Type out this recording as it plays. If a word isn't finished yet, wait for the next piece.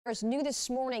New this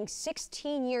morning,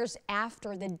 16 years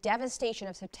after the devastation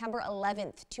of September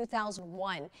 11th,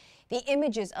 2001. The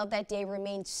images of that day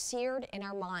remain seared in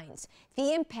our minds.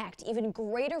 The impact even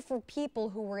greater for people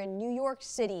who were in New York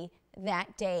City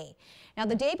that day. Now,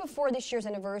 the day before this year's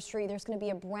anniversary, there's going to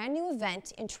be a brand new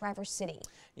event in Traverse City.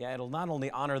 Yeah, it'll not only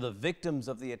honor the victims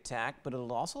of the attack, but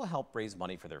it'll also help raise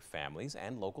money for their families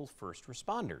and local first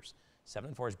responders.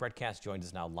 7 4's Brett Kast joins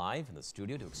us now live in the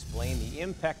studio to explain the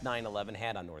impact 9/11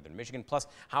 had on northern Michigan, plus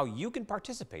how you can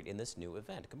participate in this new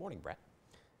event. Good morning, Brett.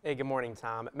 Hey, good morning,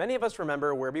 Tom. Many of us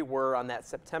remember where we were on that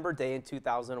September day in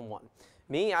 2001.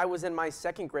 Me, I was in my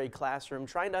second grade classroom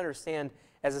trying to understand,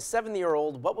 as a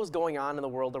 7-year-old, what was going on in the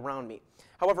world around me.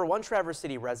 However, one Traverse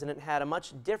City resident had a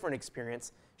much different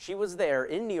experience. She was there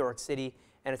in New York City,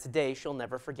 and it's a day she'll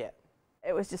never forget.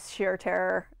 It was just sheer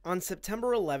terror. On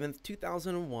September 11th,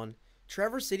 2001,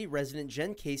 Traverse City resident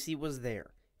Jen Casey was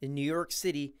there, in New York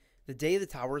City, the day the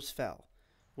towers fell.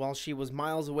 While she was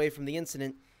miles away from the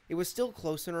incident, it was still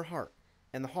close in her heart,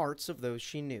 and the hearts of those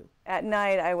she knew. At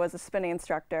night, I was a spinning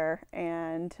instructor,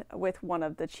 and with one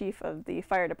of the chief of the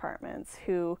fire departments,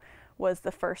 who was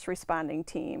the first responding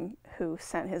team who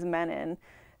sent his men in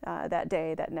that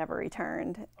day that never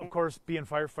returned. Of course, being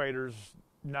firefighters,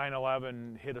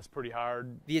 9/11 hit us pretty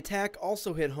hard. The attack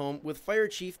also hit home with Fire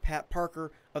Chief Pat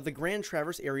Parker of the Grand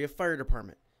Traverse Area Fire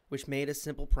Department, which made a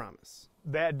simple promise.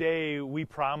 That day, we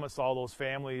promised all those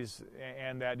families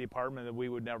and that department that we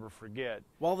would never forget.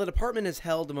 While the department has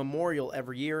held a memorial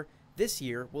every year, this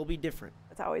year will be different.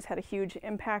 It's always had a huge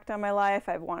impact on my life.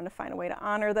 I've wanted to find a way to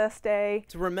honor this day.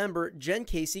 To remember, Jen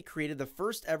Casey created the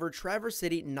first ever Traverse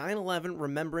City 9/11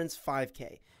 Remembrance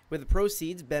 5K, with the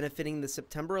proceeds benefiting the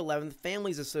September 11th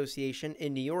Families Association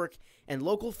in New York and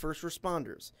local first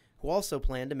responders, who also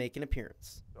plan to make an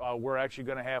appearance. We're actually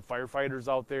going to have firefighters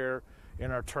out there in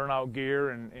our turnout gear,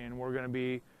 and we're going to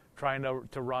be trying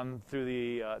to run through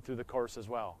the course as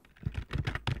well.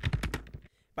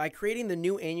 By creating the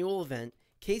new annual event,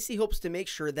 Casey hopes to make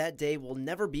sure that day will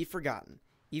never be forgotten,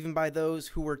 even by those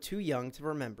who were too young to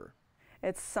remember.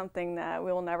 It's something that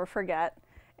we will never forget,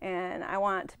 and I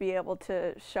want to be able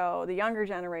to show the younger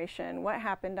generation what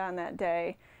happened on that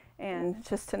day and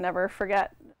just to never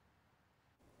forget.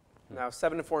 Now,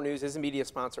 7 4 News is a media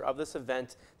sponsor of this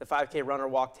event. The 5K Runner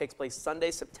Walk takes place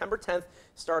Sunday, September 10th,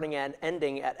 starting and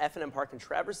ending at F&M Park in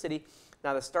Traverse City.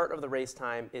 Now, the start of the race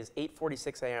time is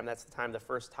 8:46 a.m. That's the time the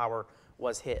first tower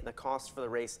was hit, and the cost for the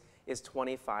race is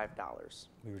 $25.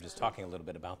 We were just talking a little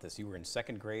bit about this. You were in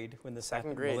second grade when this Second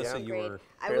happened. grade, Melissa, yeah. you were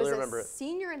I was remember a it.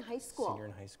 senior in high school. Senior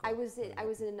in high school. I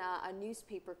was in a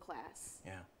newspaper class.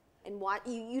 Yeah. And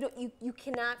you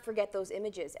cannot forget those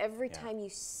images. Every time you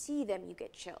see them, you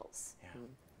get chills. Yeah.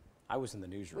 I was in the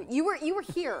newsroom. You were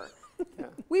here. Yeah.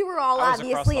 We were all I was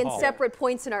obviously across the in hall. separate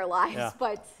points in our lives, Yeah.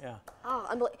 but Yeah.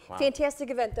 wow. Fantastic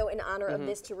event though in honor of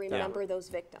this to remember those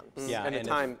victims. Yeah, And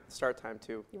the and start time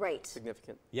too. Right.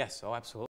 Significant. Yes, oh, absolutely.